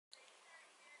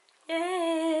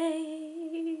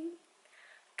Yay!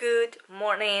 Good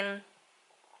morning.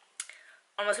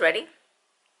 Almost ready.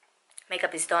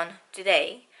 Makeup is done.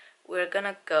 Today we're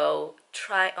gonna go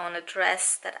try on a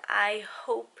dress that I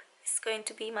hope is going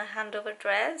to be my handover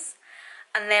dress,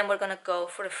 and then we're gonna go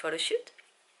for a photo shoot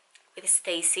with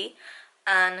Stacey.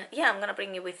 And yeah, I'm gonna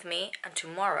bring you with me, and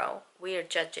tomorrow we are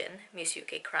judging Miss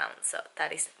UK Crown, so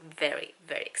that is very,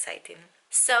 very exciting.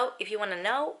 So if you want to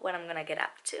know what I'm gonna get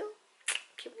up to,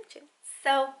 keep watching.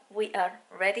 So we are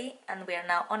ready, and we are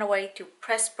now on our way to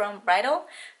Press Prom Bridal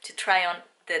to try on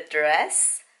the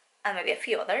dress and maybe a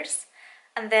few others,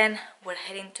 and then we're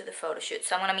heading to the photo shoot.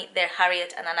 So I'm gonna meet there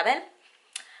Harriet and Annabelle,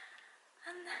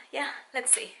 and yeah,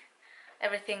 let's see.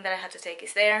 Everything that I had to take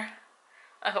is there.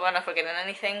 I hope I'm not forgetting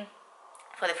anything.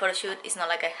 For the photo shoot, it's not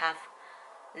like I have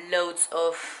loads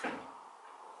of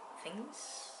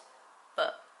things,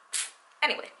 but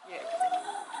anyway. Yeah.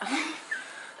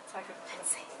 Let's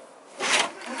see. I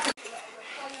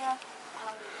don't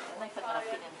know if I'm gonna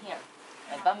fit in here.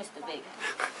 My bum is too big.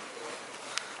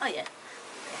 Oh yeah.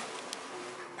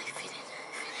 I fit in.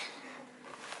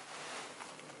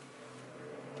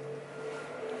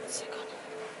 One second.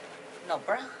 No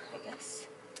bra, I guess.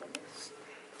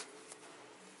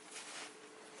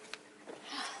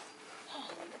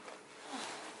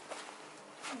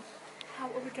 How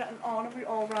are we getting on? Are we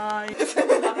alright?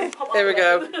 There we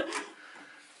go.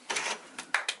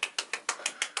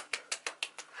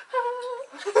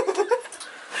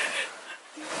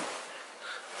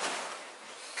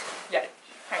 Yeah,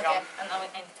 hang Okay, on. and now I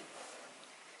need to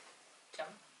jump.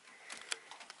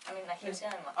 I mean, like, here's the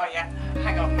animal. Oh yeah,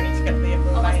 hang on, we need to get the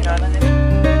Oh, thing that's done. good.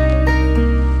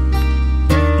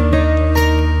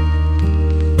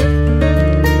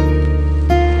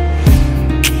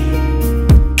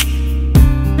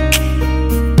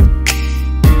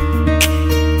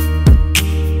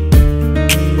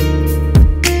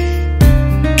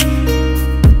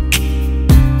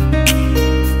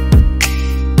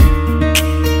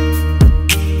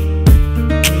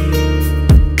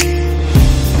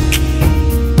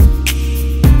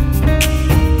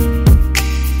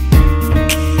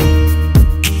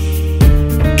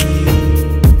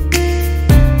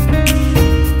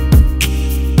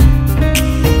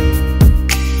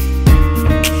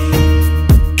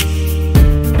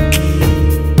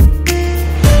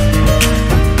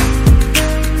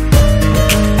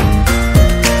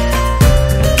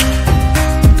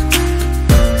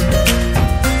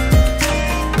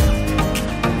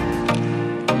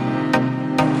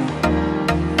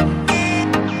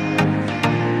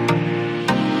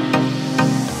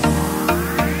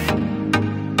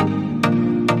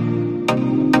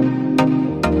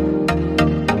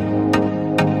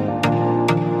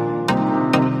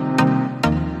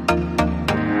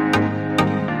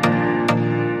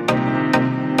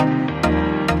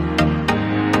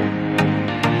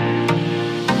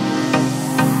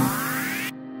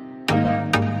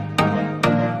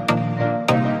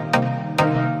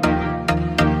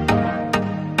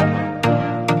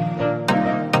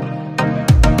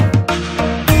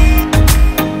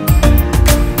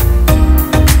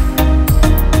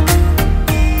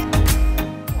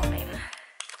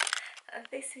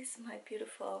 This is my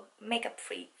beautiful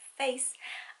makeup-free face,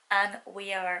 and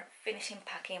we are finishing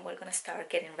packing. We're gonna start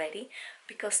getting ready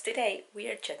because today we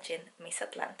are judging Miss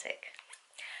Atlantic.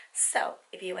 So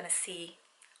if you want to see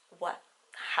what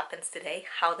happens today,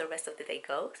 how the rest of the day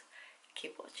goes,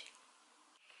 keep watching.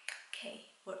 Okay,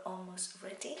 we're almost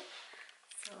ready.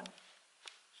 So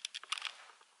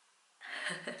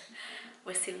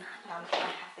we still I have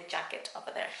the jacket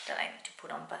over there that I need to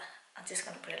put on, but I'm just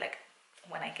gonna put it like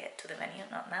when I get to the venue,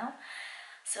 not now.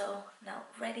 So now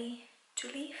ready to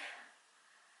leave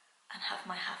and have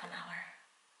my half an hour,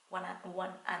 one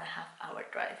and a half hour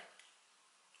drive.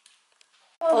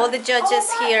 All the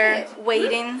judges here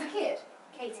waiting.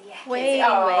 Katie, yeah. Waiting.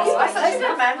 That's such a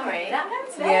good memory. Yeah.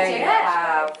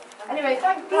 Wow. Anyway,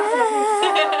 thank you.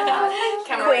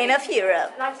 Queen of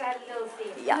Europe. Nice to have a little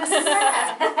scene. Yes.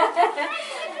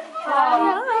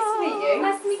 Nice to meet you.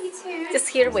 Nice to meet you too. Just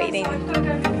here waiting.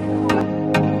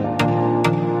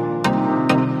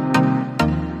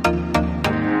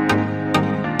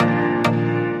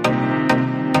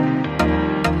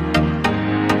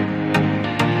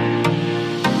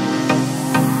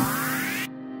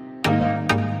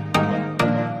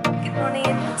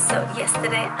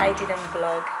 Yesterday I didn't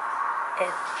vlog a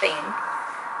thing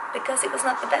because it was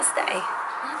not the best day.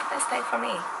 Not the best day for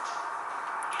me.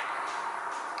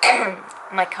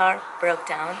 My car broke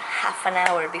down half an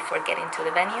hour before getting to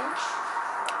the venue.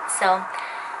 So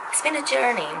it's been a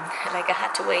journey. Like I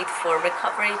had to wait for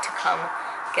recovery to come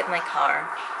get my car.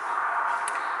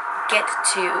 get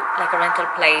to like a rental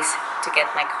place to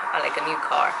get my car, like a new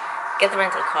car, get the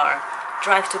rental car,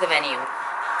 drive to the venue,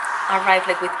 arrive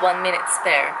like with 1 minute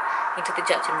spare into the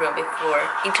judging room before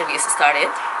interviews started.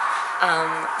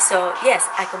 So yes,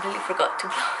 I completely forgot to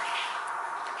vlog.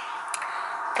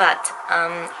 But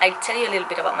I'll tell you a little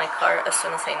bit about my car as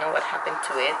soon as I know what happened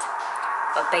to it.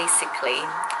 But basically,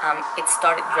 it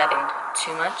started revving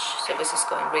too much, so it was just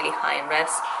going really high in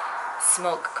revs.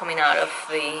 Smoke coming out of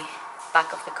the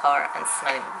back of the car and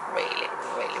smelling really,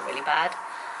 really, really bad.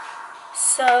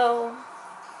 So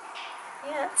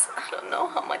yes, I don't know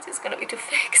how much it's gonna be to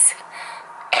fix.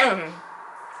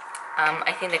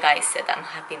 I think the guy said that I'm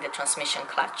having the transmission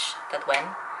clutch that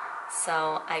went,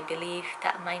 so I believe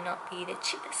that might not be the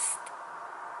cheapest,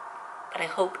 but I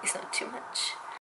hope it's not too much.